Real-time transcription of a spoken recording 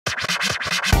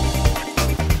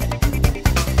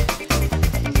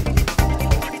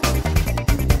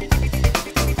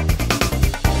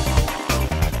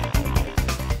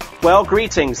Well,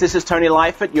 greetings. This is Tony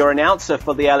Lightfoot, your announcer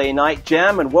for the LA Night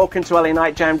Jam, and welcome to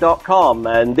LANightJam.com.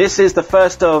 And this is the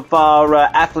first of our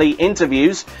athlete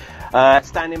interviews.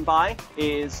 Standing by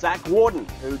is Zack Worden,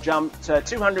 who jumped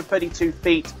 232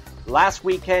 feet last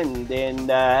weekend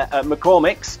in at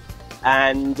McCormick's,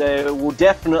 and will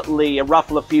definitely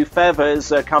ruffle a few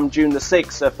feathers come June the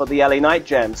 6th for the LA Night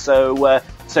Jam. So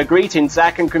greetings,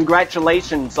 Zack, and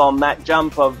congratulations on that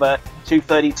jump of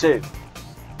 232.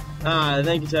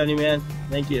 Thank you, Tony, man.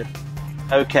 Thank you.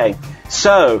 Okay,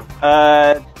 so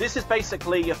this is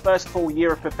basically your first full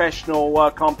year of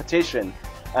professional competition,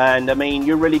 and I mean,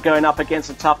 you're really going up against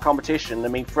a tough competition. I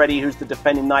mean, Freddie, who's the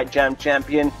defending Night Jam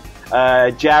champion,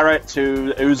 Jarrett,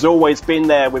 who's always been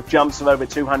there with jumps of over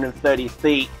 230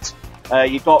 feet.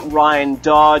 You've got Ryan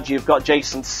Dodge, you've got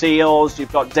Jason Seals,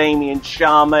 you've got Damian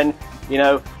Sharman. You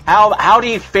know, how do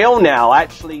you feel now,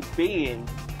 actually being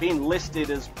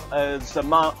listed as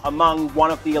among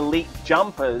one of the elite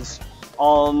jumpers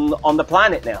on the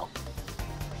planet now?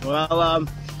 Well,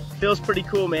 feels pretty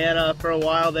cool, man. For a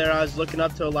while there, I was looking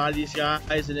up to a lot of these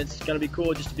guys, and it's going to be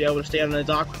cool just to be able to stand on the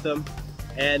dock with them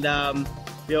and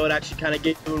be able to actually kind of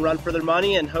get them a run for their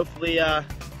money. And hopefully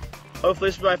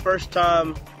this is my first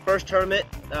tournament,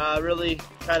 really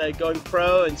kind of going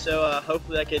pro, and so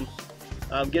hopefully I can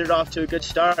get it off to a good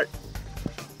start.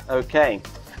 Okay.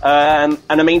 And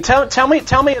I mean, tell me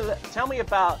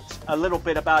about a little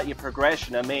bit about your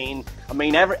progression. I mean,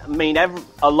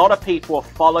 a lot of people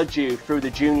have followed you through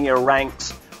the junior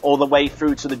ranks all the way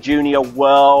through to the junior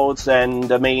worlds,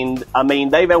 and I mean,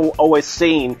 they've always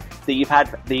seen that you've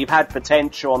had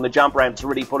potential on the jump ramp to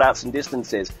really pull out some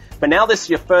distances. But now this is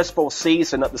your first full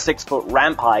season at the 6-foot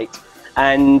ramp height,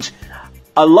 and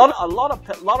a lot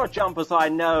of jumpers I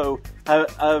know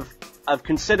have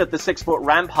considered the 6-foot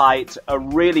ramp height a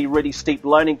really, really steep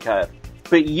learning curve.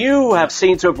 But you have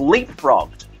seemed to have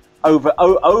leapfrogged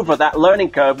over that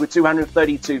learning curve with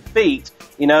 232 feet,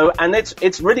 you know, and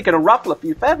it's really going to ruffle a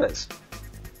few feathers.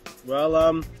 Well,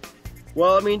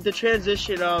 I mean, the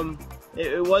transition,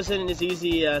 it wasn't as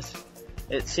easy as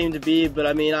it seemed to be, but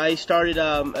I mean, I started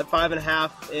at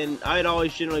 5.5, and I had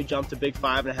always generally jumped a big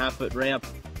 5.5 foot ramp,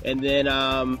 and then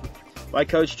my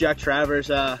coach Jack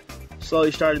Travers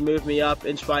slowly started moving me up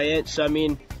inch by inch. So I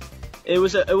mean, it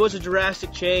was a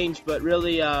drastic change, but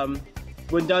really,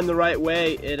 when done the right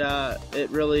way, it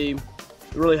really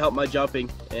helped my jumping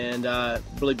and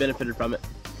really benefited from it.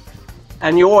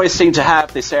 And you always seem to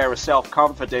have this air of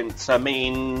self-confidence. I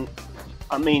mean,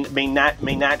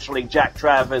 naturally, Jack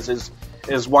Travers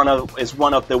is one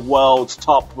of the world's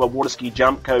top water ski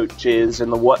jump coaches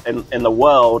in the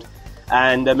world,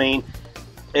 and I mean,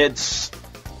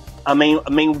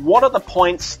 what are the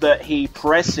points that he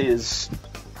presses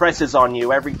on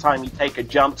you every time you take a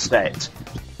jump set?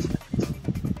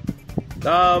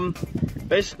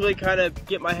 Basically, kind of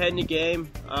get my head in the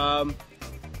game.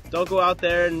 Don't go out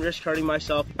there and risk hurting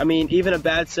myself. I mean, even a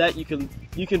bad set, you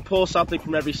can pull something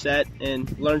from every set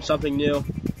and learn something new.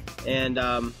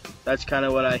 And that's kind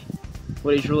of what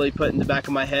he's really put in the back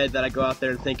of my head, that I go out there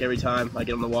and think every time I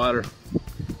get on the water.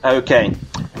 Okay.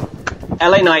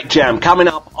 LA Night Jam coming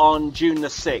up on June the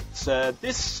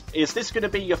 6th. Is this going to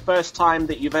be your first time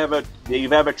that you've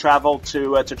ever traveled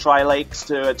to Tri Lakes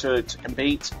to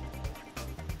compete?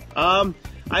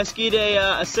 I skied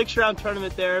a 6-round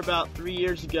tournament there about 3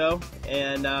 years ago,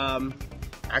 and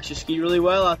actually skied really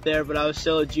well out there. But I was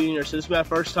still a junior, so this is my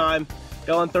first time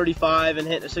going 35 and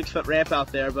hitting a 6-foot ramp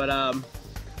out there. But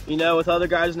you know, with other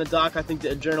guys in the dock, I think the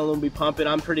adrenaline will be pumping.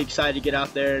 I'm pretty excited to get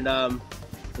out there and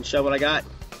show what I got.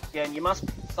 Yeah, and you must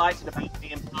be excited about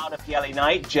being part of the LA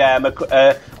Night Jam,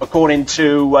 according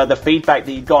to the feedback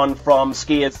that you've gotten from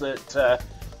skiers that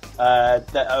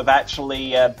have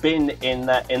actually been in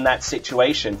that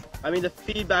situation. I mean, the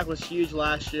feedback was huge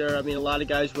last year. I mean, a lot of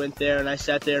guys went there, and I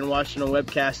sat there and watched it on a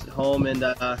webcast at home, and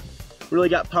really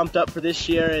got pumped up for this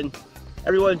year. And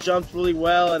everyone jumped really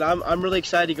well, and I'm really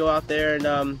excited to go out there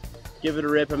and give it a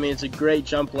rip. I mean, it's a great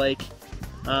jump lake.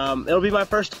 It'll be my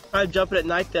first time jumping at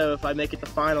night, though, if I make it to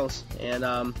finals, and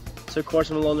so of course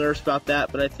I'm a little nervous about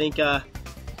that, but I think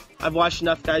I've watched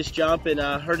enough guys jump and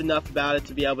heard enough about it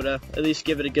to be able to at least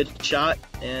give it a good shot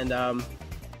and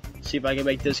see if I can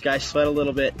make this guy sweat a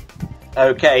little bit.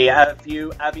 Okay, have you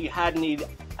had any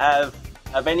have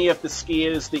any of the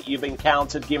skiers that you've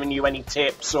encountered given you any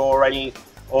tips or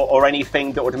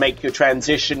anything that would make your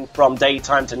transition from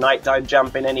daytime to nighttime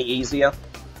jumping any easier?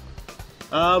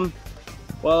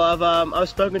 Well, I've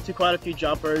spoken to quite a few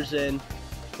jumpers, and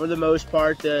for the most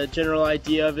part, the general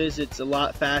idea of it is it's a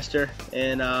lot faster,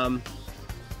 and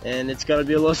it's going to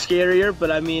be a little scarier.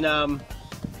 But I mean,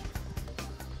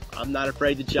 I'm not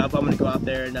afraid to jump. I'm going to go out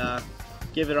there and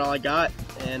give it all I got,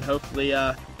 and hopefully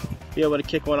be able to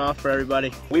kick one off for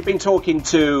everybody. We've been talking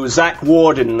to Zack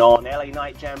Worden on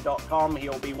LANightjam.com.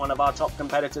 He'll be one of our top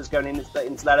competitors going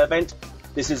into that event.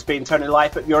 This has been Tony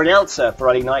Lightfoot, your announcer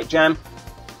for LA Night Jam.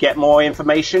 Get more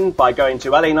information by going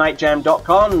to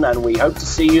LANightjam.com, and we hope to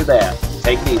see you there.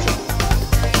 Take it easy.